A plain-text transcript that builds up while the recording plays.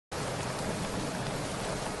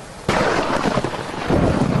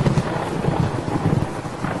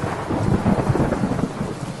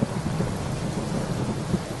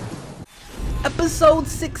episode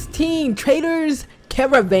 16, Traders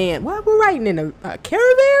Caravan. What? We're riding in a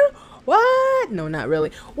caravan? What? No, not really.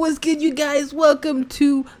 What's good, you guys? Welcome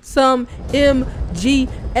to some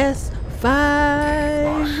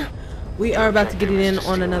MGS5. We are about to get it in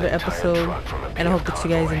on another episode, and I hope that you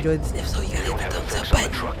guys enjoyed this. If so, you gotta hit the thumbs up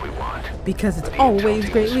button, because it's always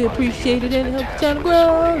greatly appreciated and it helps the channel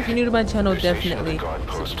grow. If you're new to my channel, definitely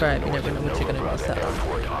subscribe. You never know what you're gonna miss out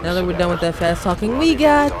on. Now that we're done with that fast talking, we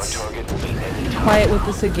got Quiet with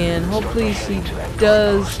us again. Hopefully she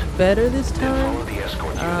does better this time.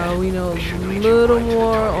 We know a little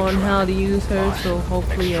more on how to use her, so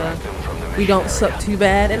hopefully we don't suck too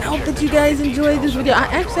bad. And I hope that you guys enjoyed this video.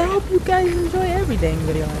 I hope you guys enjoy every dang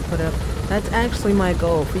video I put up. That's actually my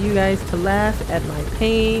goal, for you guys to laugh at my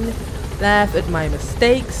pain, laugh at my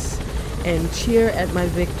mistakes, and cheer at my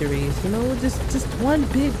victories. You know, just one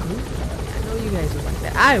big group. I know you guys would like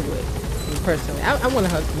that. I would, personally. I want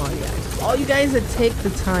to hug from all you guys. All you guys that take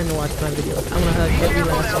the time to watch my videos, I want to hug every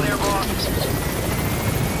last one.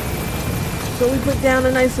 So we put down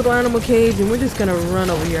a nice little animal cage, and we're just gonna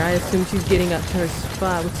run over here. I assume she's getting up to her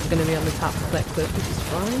spot, which is gonna be on the top of that cliff, which is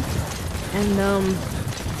fine. And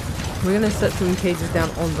we're gonna set some cages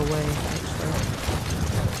down on the way.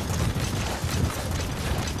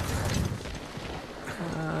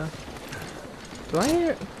 Do I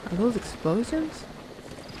hear? Are those explosions?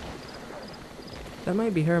 That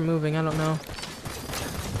might be her moving. I don't know.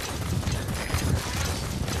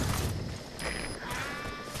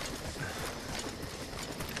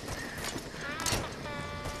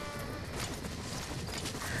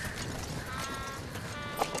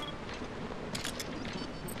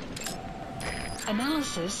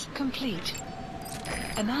 Analysis complete.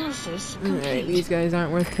 Analysis complete. Alright, these guys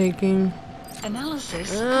aren't worth taking.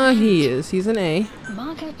 Analysis. He is. He's an A.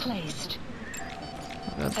 Marker placed.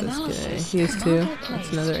 Got this Analysis. guy. He is too. Marker That's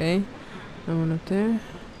placed. another A. No one up there.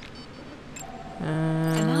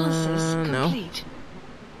 Analysis No. complete.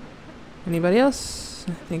 Anybody else?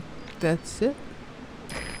 I think that's it.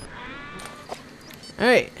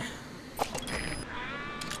 Alright. I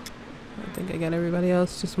think I got everybody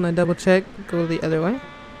else. Just want to double check. Go the other way.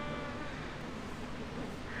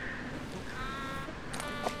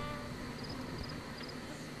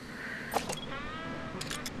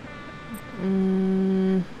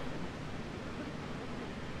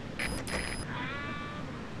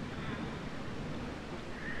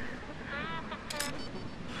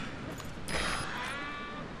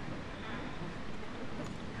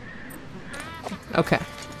 Okay.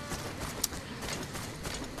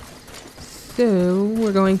 So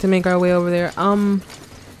we're going to make our way over there. I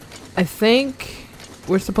think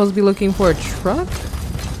we're supposed to be looking for a truck,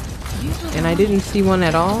 and I didn't see one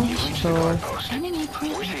at all. So,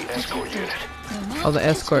 oh, the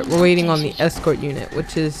escort. We're waiting on the escort unit,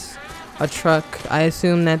 which is a truck. I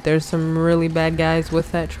assume that there's some really bad guys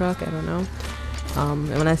with that truck. I don't know.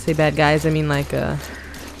 And when I say bad guys, I mean like a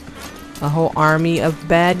whole army of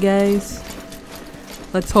bad guys.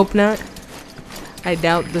 Let's hope not. I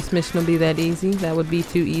doubt this mission will be that easy. That would be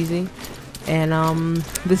too easy. And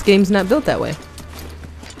this game's not built that way.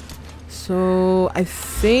 So I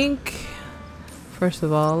think, first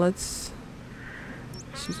of all, let's.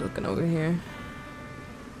 She's looking over here.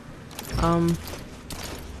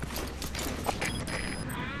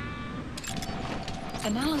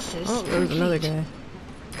 Analysis. Oh, there's another guy.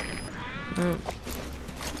 Oh.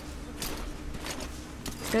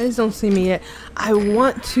 Guys don't see me yet. I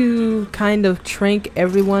want to kind of trank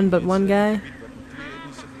everyone but one guy.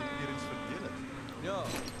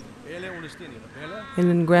 And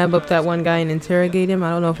then grab up that one guy and interrogate him. I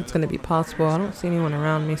don't know if it's going to be possible. I don't see anyone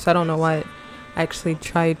around me, so I don't know why it actually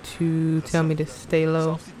tried to tell me to stay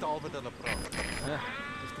low.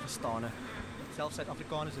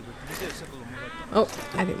 Oh,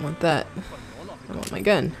 I didn't want that. I want my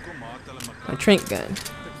gun. My trank gun.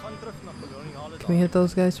 Can we hit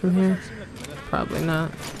those guys from here? Probably not.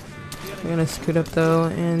 We're gonna scoot up though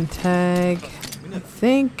and tag. I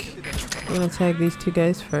think we're gonna tag these two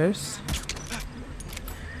guys first.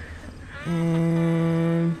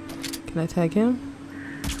 And can I tag him?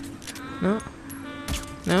 No.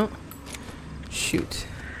 No. Shoot.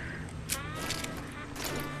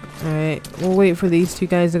 Alright, we'll wait for these two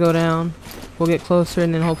guys to go down. We'll get closer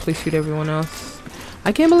and then hopefully shoot everyone else.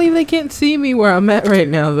 I can't believe they can't see me where I'm at right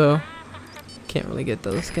now though. Can't really get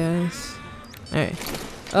those guys. Alright.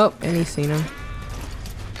 Oh, and he's seen him.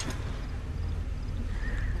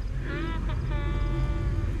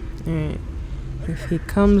 Alright. If he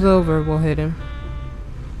comes over, we'll hit him.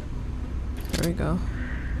 There we go.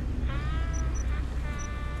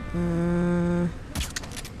 Can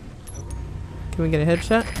we get a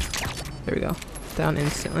headshot? There we go. Down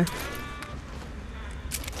instantly.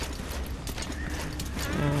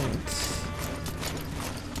 Alright.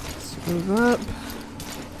 Let's move up.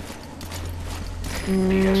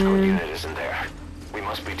 The escort unit isn't there. We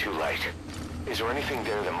must be too late. Is there anything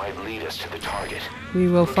there that might lead us to the target? We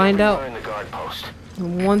will find out In the guard post.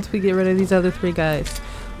 once we get rid of these other 3 guys.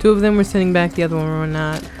 2 of them we're sending back, the other one we're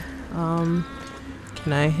not.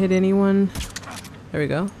 Can I hit anyone? There we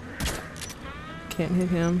go. Can't hit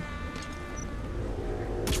him.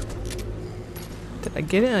 Did I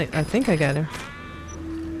get it? I think I got him.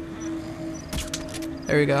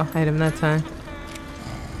 There we go. I hit him that time.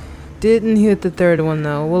 Didn't hit the 3rd one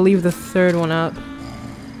though. We'll leave the 3rd one up.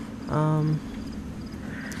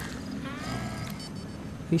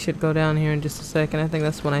 He should go down here in just a second. I think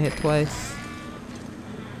that's when I hit twice.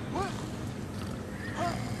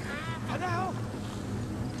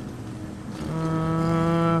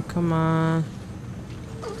 Come on.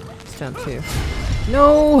 It's down 2.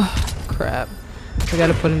 No! Crap. I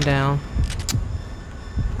gotta put him down.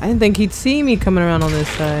 I didn't think he'd see me coming around on this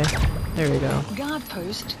side. There we go. Guard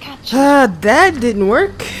post captured. Ah, that didn't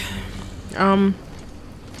work.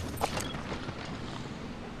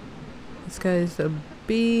 This guy's a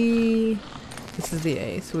B. This is the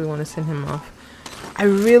A, so we want to send him off. I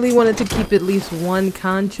really wanted to keep at least one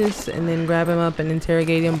conscious and then grab him up and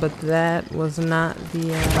interrogate him, but that was not the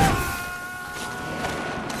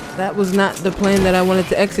plan that I wanted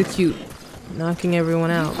to execute. Knocking everyone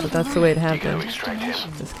out, but that's the way it happened.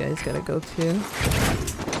 This guy's gotta go too.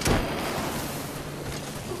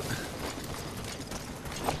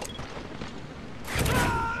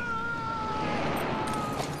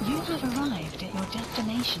 You have arrived at your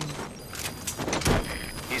destination.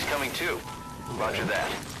 He's coming too. Roger that.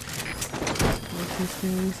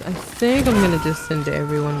 I think I'm gonna just send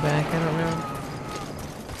everyone back. I don't know.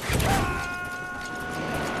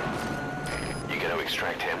 You gotta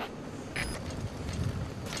extract him.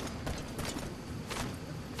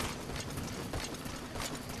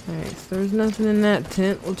 Alright, so there's nothing in that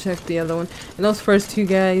tent. We'll check the other one. And those first 2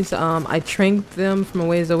 guys, I tranked them from a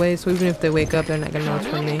ways away, so even if they wake up, they're not gonna know it's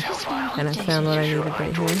from me. And I found what I needed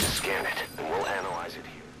right here. Scan it, and we'll analyze it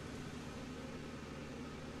here.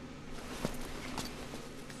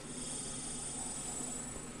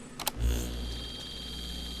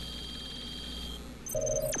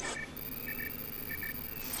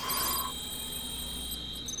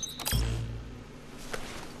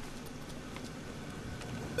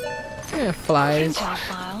 Yeah, flies.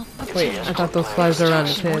 Wait, I thought those flies were around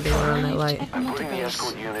his head. They were on that light. I'm putting the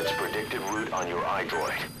escort unit's predicted route on your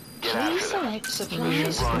iDroid. Get Please after them. select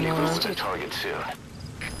supplies Rendezvous with the requested. target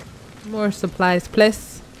soon. More supplies,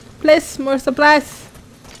 please. Please, more supplies.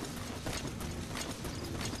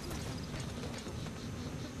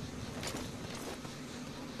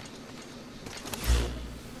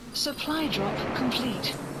 Supply drop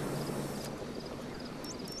complete.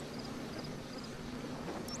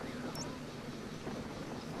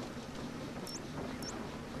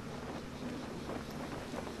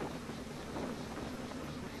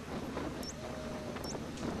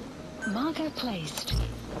 Marker placed.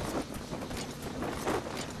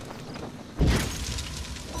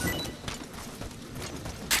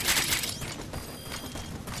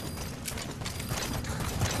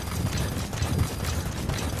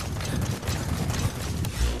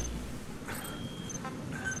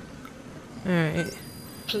 Alright.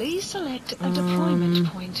 Please select a deployment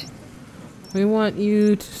point. We want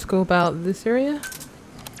you to scope out this area.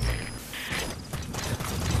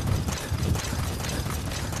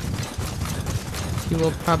 She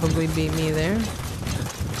will probably beat me there.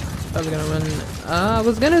 Probably gonna run. I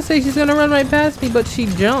was gonna say she's gonna run right past me, but she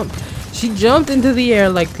jumped. She jumped into the air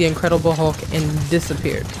like the Incredible Hulk and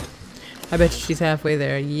disappeared. I bet you she's halfway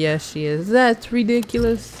there. Yes, she is. That's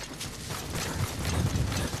ridiculous.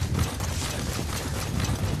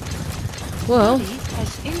 Well,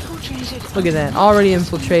 Has infiltrated. look at that. Already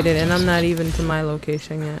infiltrated, and I'm not even to my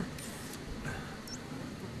location yet.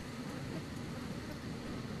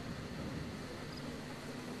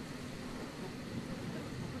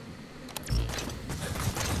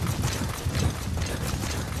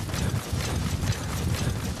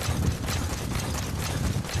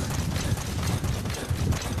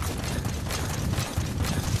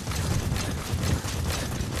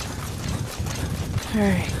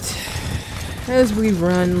 Alright. As we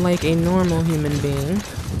run like a normal human being.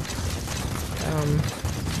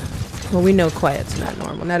 Well, we know Quiet's not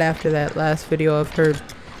normal. Not after that last video of her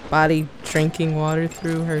body drinking water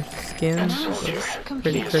through her skin. It's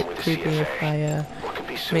pretty creepy if I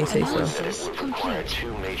may say so. Analysis It would require complete.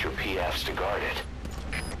 2 major PFs to guard it.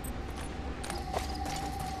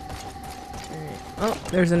 Alright. Oh,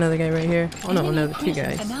 there's another guy right here. Oh no, another two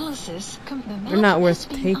guys. They're not worth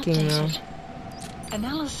taking though.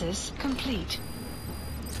 Analysis complete.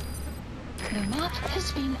 The map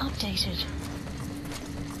has been updated.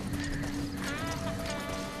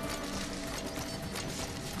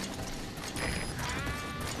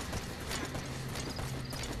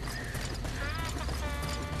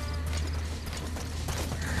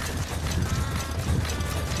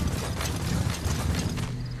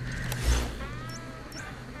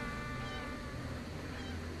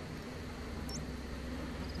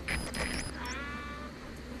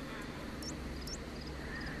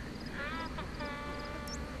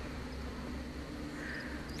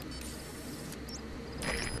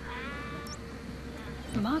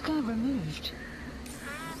 Marker removed.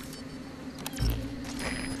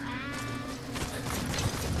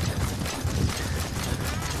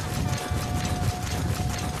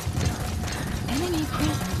 Enemy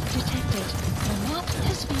presence detected. The map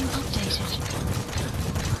has been updated.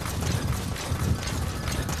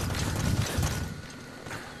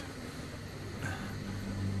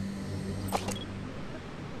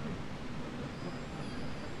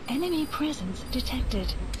 Enemy presence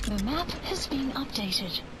detected. The map has been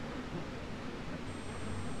updated.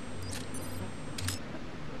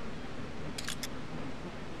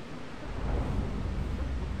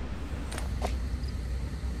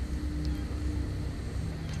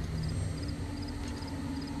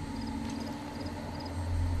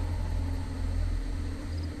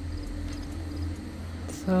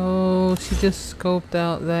 So she just scoped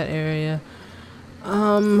out that area.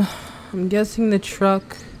 I'm guessing the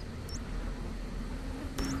truck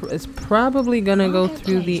is probably gonna go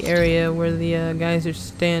through the area where the guys are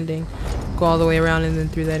standing, go all the way around and then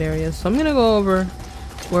through that area. So I'm gonna go over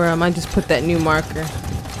where I just put that new marker.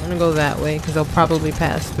 I'm gonna go that way because they'll probably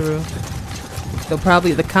pass through.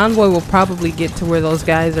 The convoy will probably get to where those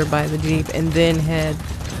guys are by the Jeep and then head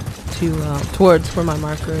to towards where my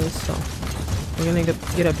marker is. So we're gonna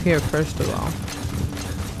get up here first of all.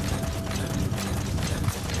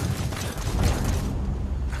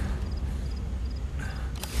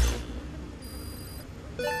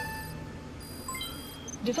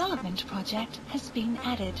 Development project has been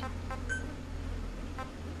added.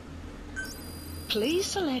 Please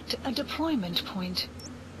select a deployment point.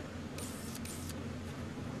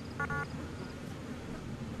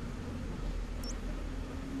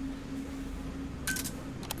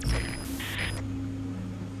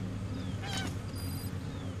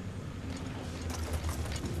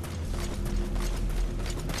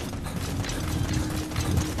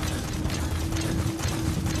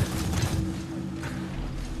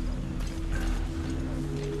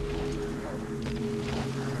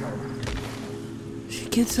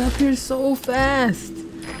 Gets up here so fast.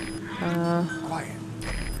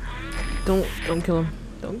 Don't kill him.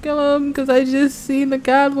 Don't kill him, because I just seen the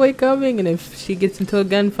convoy coming, and if she gets into a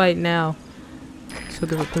gunfight now, she'll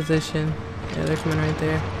give a position. Yeah, they're coming right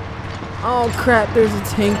there. Oh crap, there's a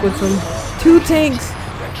tank with them. 2 tanks!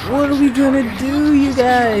 What are we gonna do, you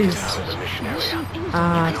guys?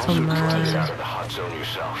 Ah, come on.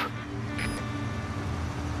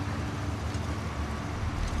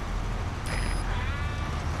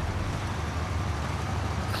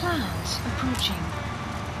 Clouds approaching.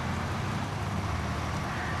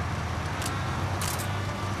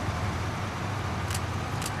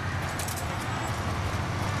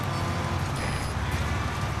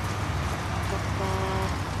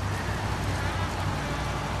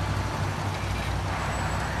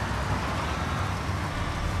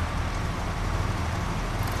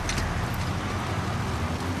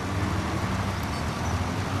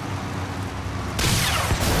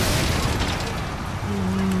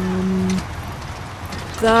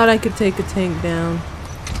 Thought I could take a tank down.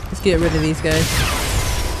 Let's get rid of these guys.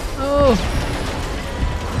 Oh!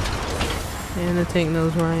 And the tank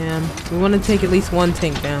knows where I am. We want to take at least 1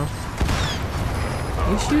 tank down.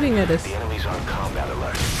 He's shooting at us. The enemy's on combat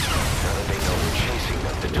alert. Now that they know we're chasing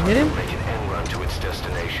them, the Hit him? target will make an end run to its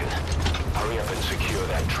destination. Hurry up and secure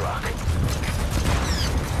that truck.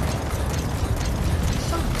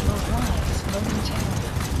 Sun will rise momentarily.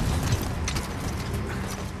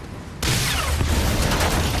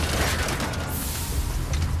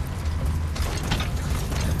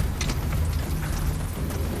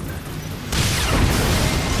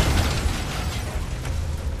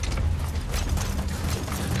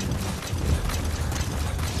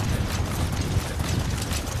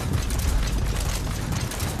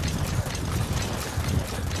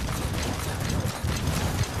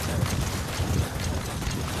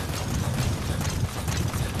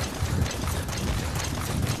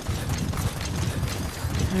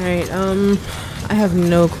 Alright, I have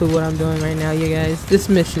no clue what I'm doing right now, you guys. This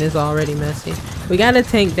mission is already messy. We got a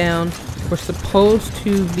tank down. We're supposed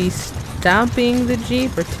to be stopping the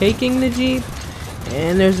Jeep or taking the Jeep.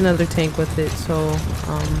 And there's another tank with it. So,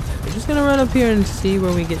 we're just gonna run up here and see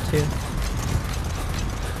where we get to.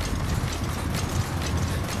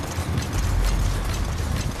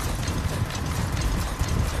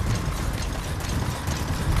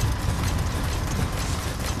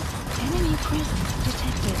 Enemy presence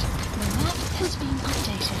detected. The map has been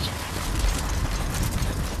updated.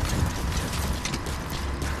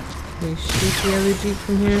 Can we shoot the other Jeep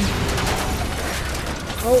from here?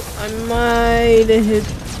 Oh, I might have hit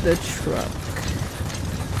the truck.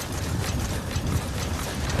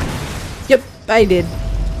 Yep, I did.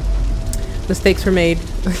 Mistakes were made.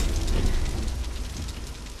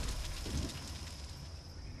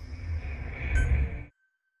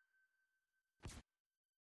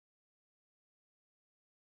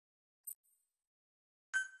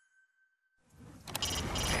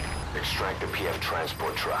 Extract the PF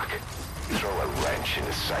transport truck. Throw a wrench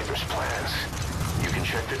into Cypher's plans. You can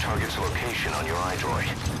check the target's location on your iDroid.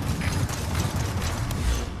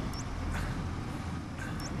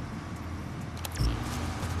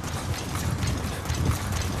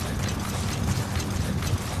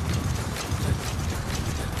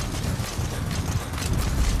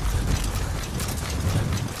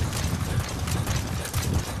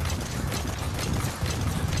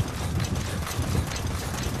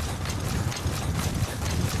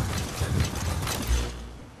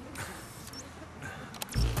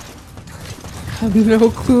 I have no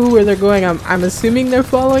clue where they're going. I'm assuming they're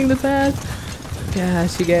following the path.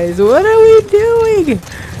 Gosh, you guys, what are we doing?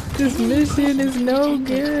 This mission is no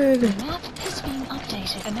good. The map has been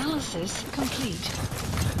updated. Analysis complete.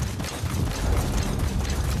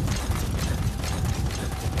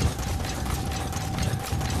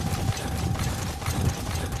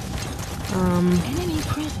 Enemy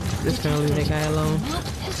presence Just gonna leave that guy alone. The map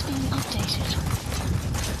has been updated.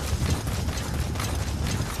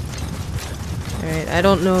 Alright, I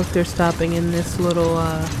don't know if they're stopping in this little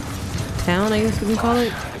town, I guess we can call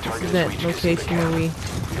it. This is that location where we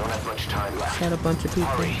shot a bunch of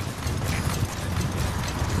people.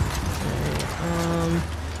 Alright,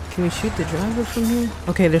 can we shoot the driver from here?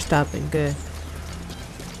 Okay, they're stopping, good.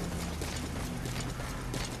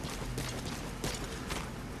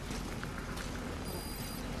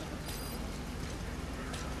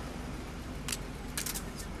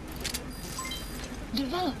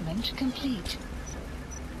 Development complete.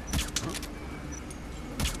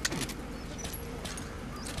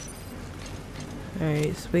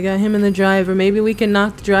 Alright, so we got him and the driver. Maybe we can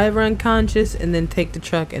knock the driver unconscious and then take the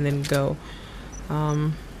truck and then go.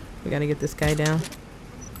 We gotta get this guy down.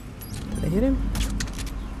 Did I hit him?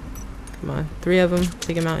 Come on, 3 of them.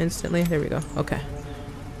 Take him out instantly. There we go. Okay.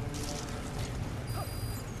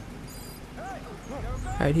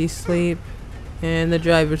 Alright, he's asleep. And the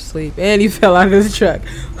driver's asleep. And he fell out of his truck.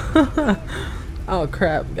 Oh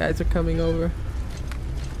crap, guys are coming over.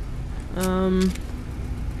 And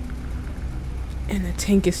the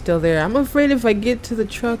tank is still there. I'm afraid if I get to the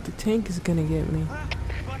truck, the tank is gonna get me.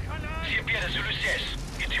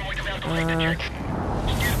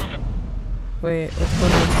 Wait, what's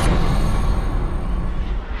going on?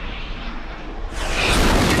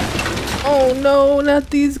 Oh no, not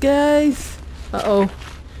these guys. Uh-oh.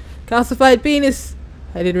 Calcified penis.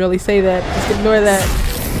 I didn't really say that. Just ignore that.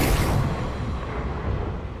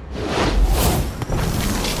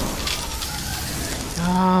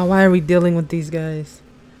 Ah, why are we dealing with these guys?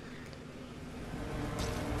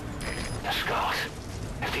 Scott,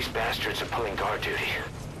 if these bastards are pulling guard duty,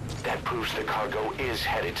 that proves the cargo is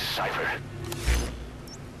headed to Cypher.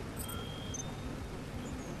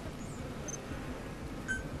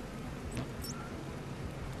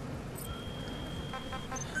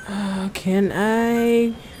 Can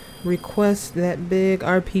I request that big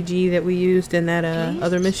RPG that we used in that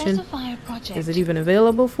other mission? Is it even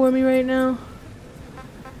available for me right now?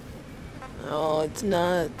 Oh, it's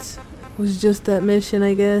not. It was just that mission,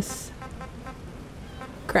 I guess.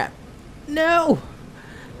 Crap. No!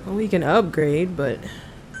 Well, we can upgrade, but...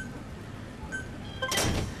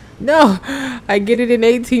 No! I get it in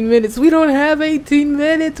 18 minutes. We don't have 18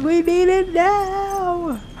 minutes. We need it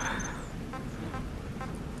now!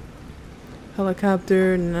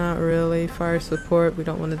 Helicopter, not really. Fire support, we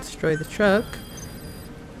don't want to destroy the truck.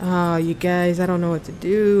 Ah, you guys, I don't know what to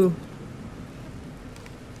do.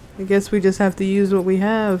 I guess we just have to use what we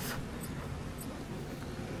have.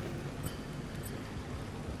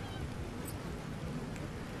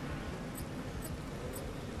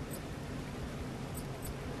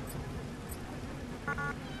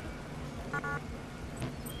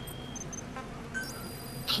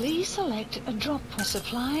 Please select a drop for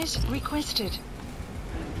supplies requested.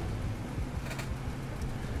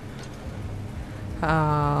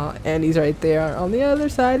 Oh, and he's right there on the other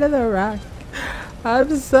side of the rock.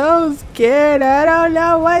 I'm so scared. I don't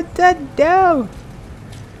know what to do.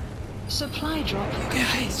 Supply drop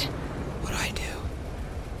Guys, what do I do?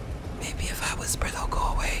 Maybe if I whisper, they'll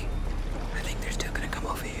go away. I think they're still gonna come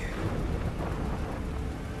over here.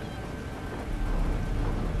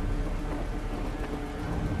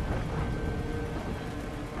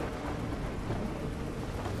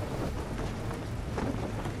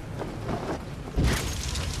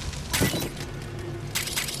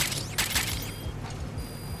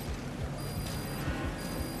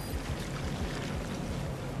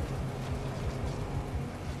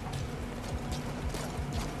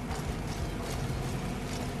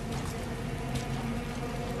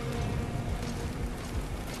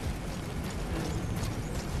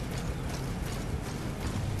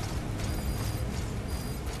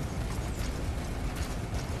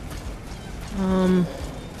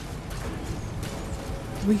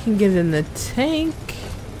 We can get in the tank,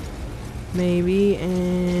 maybe,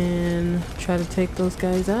 and try to take those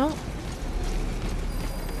guys out.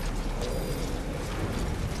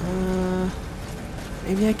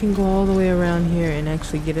 Maybe I can go all the way around here and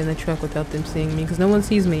actually get in the truck without them seeing me, because no one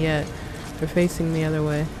sees me yet. They're facing the other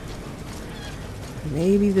way.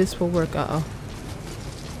 Maybe this will work. Uh-oh.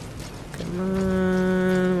 Come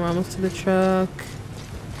on. We're almost to the truck.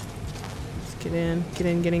 Let's get in. Get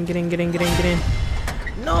in, get in, get in, get in, get in, get in.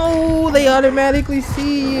 No! They automatically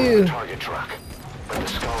see you! Target truck. But the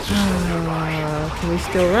skulls are still nearby. Can we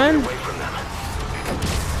still run? Away from them.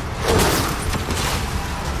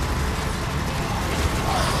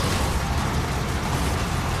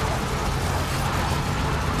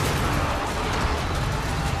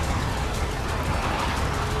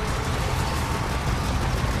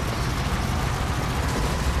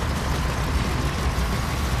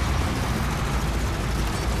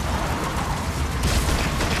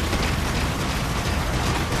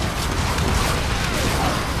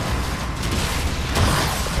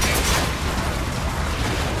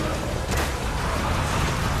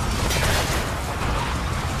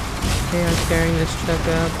 They are carrying this truck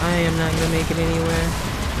up. I am not gonna make it anywhere.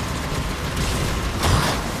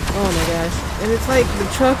 Oh my gosh. And it's like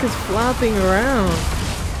the truck is flopping around.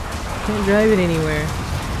 Can't drive it anywhere.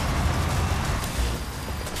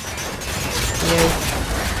 Yay.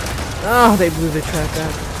 Oh, they blew the truck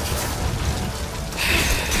up.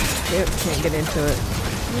 Yep, can't get into it.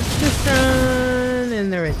 Let's just run.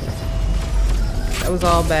 And they're right there. That was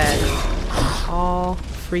all bad. All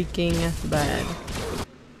freaking bad.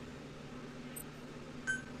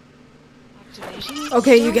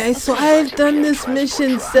 Okay, you guys, so I've done this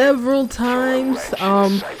mission several times.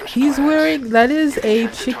 He's wearing, that is a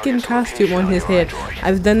chicken costume on his head.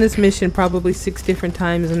 I've done this mission probably 6 different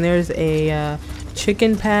times, and there's a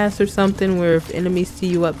chicken pass or something where if enemies see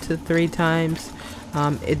you up to 3 times,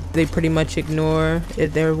 they pretty much ignore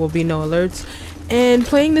it. There will be no alerts. And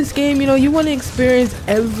playing this game, you know, you want to experience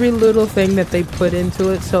every little thing that they put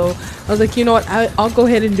into it. So I was like, you know what, I'll go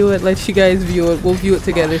ahead and do it. Let you guys view it. We'll view it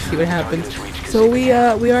together, see what happens. So we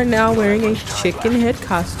are now wearing a chicken head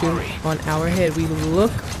costume on our head. We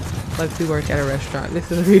look like we work at a restaurant. This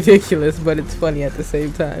is ridiculous, but it's funny at the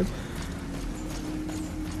same time.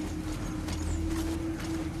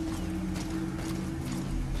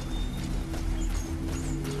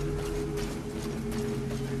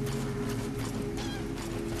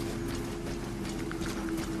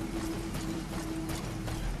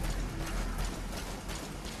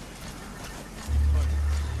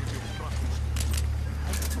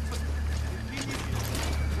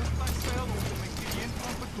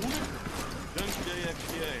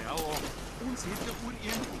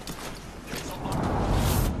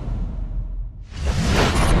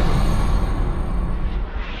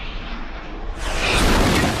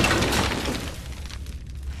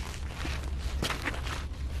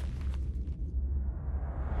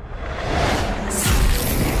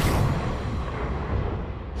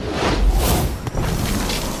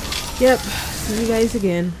 Yep, see you guys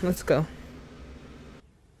again. Let's go.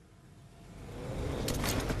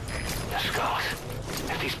 The skulls.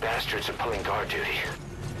 If these bastards are pulling guard duty,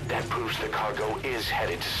 that proves the cargo is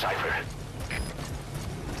headed to Cypher.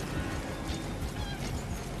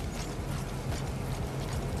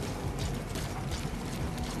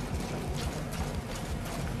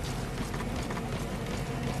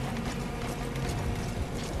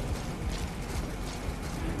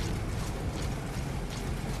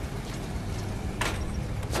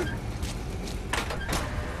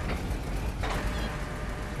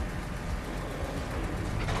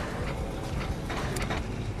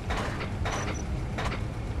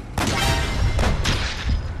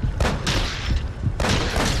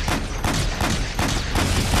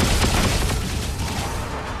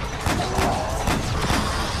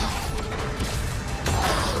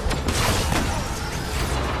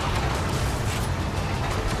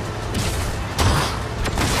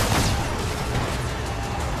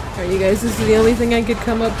 Alright, you guys, this is the only thing I could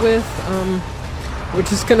come up with. We're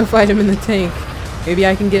just gonna fight him in the tank. Maybe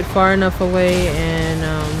I can get far enough away and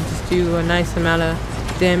just do a nice amount of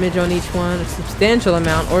damage on each one, a substantial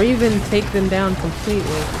amount, or even take them down completely.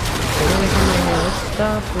 So let me come in here. Let's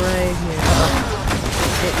stop right here.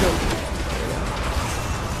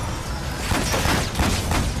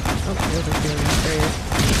 Oh, there's a feeling. There he is.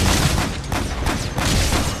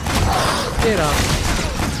 Get off.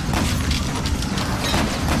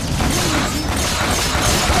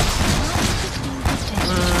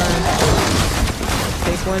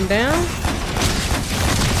 Take one down.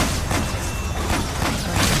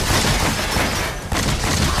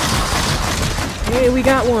 Hey, we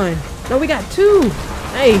got one. No, we got two.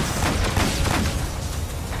 Nice.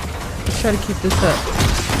 Let's try to keep this up.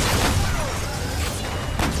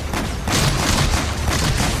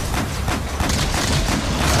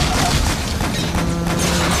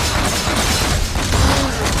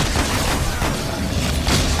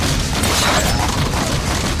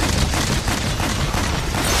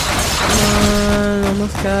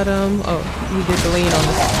 Almost got him. Oh, you did the lean on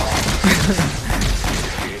this.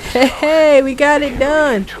 Hey, we got it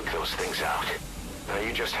done. Took those things out. Now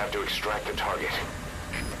you just have to extract the target.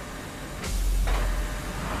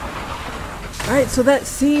 All right, so that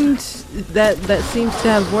seems to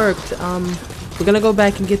have worked. We're gonna go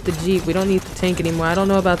back and get the Jeep. We don't need the tank anymore. I don't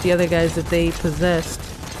know about the other guys that they possessed.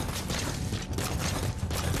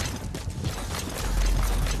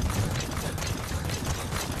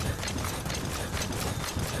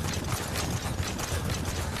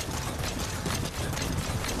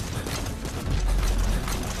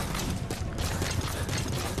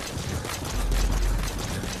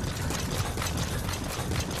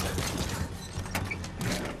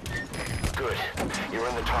 Good. You're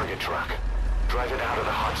in the target truck. Drive it out of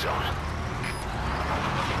the hot zone.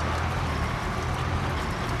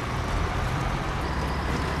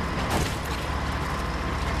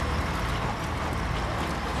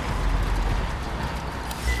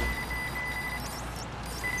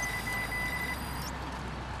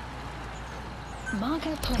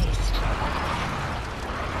 Marker placed.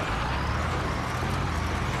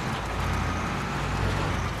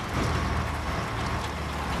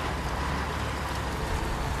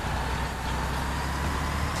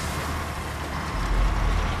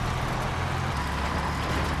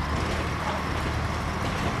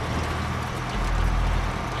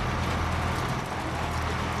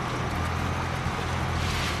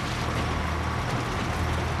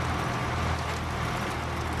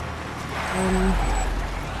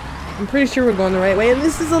 I'm pretty sure we're going the right way, and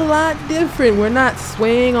this is a lot different. We're not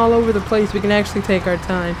swaying all over the place. We can actually take our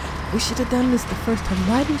time. We should have done this the first time.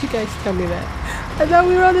 Why didn't you guys tell me that? I thought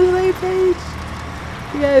we were on the same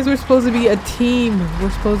page. You guys, we're supposed to be a team. We're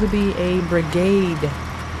supposed to be a brigade.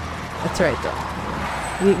 That's right,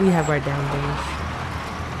 though. We have our down days.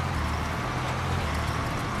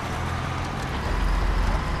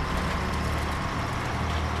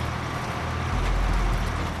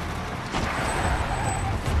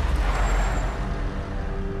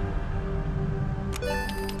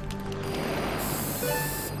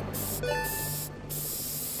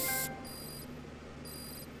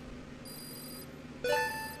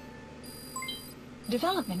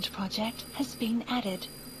 Development project has been added.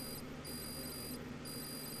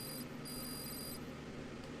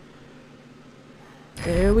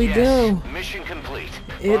 There we go. Mission complete.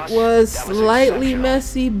 It Boss, was that was slightly exceptional.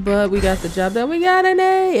 messy, but we got the job done. We got an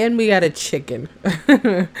A, and we got a chicken.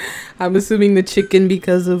 I'm assuming the chicken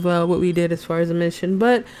because of what we did as far as a mission,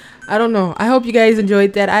 but I don't know. I hope you guys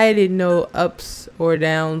enjoyed that. I didn't know ups or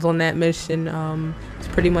downs on that mission. It's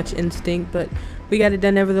pretty much instinct, but we got it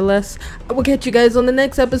done nevertheless. I will catch you guys on the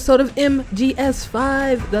next episode of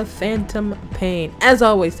MGS5, The Phantom Pain. As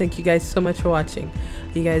always, thank you guys so much for watching.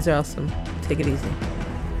 You guys are awesome. Take it easy.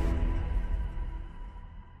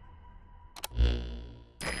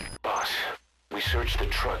 Boss, we searched the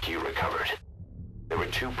truck you recovered. There were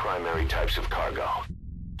two primary types of cargo.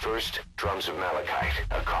 First, drums of malachite,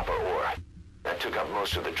 a copper ore. That took up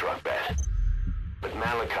most of the truck bed. But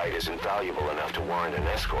malachite isn't valuable enough to warrant an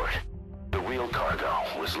escort. The real cargo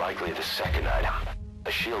was likely the second item,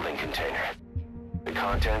 a shielding container. The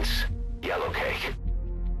contents, yellow cake.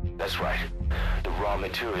 That's right, the raw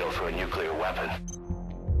material for a nuclear weapon.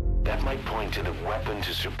 That might point to the weapon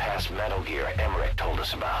to surpass Metal Gear Emmerich told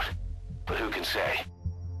us about. But who can say?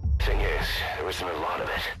 Thing is, there isn't a lot of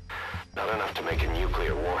it. Not enough to make a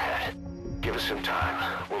nuclear warhead. Give us some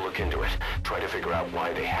time. We'll look into it. Try to figure out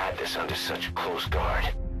why they had this under such close guard.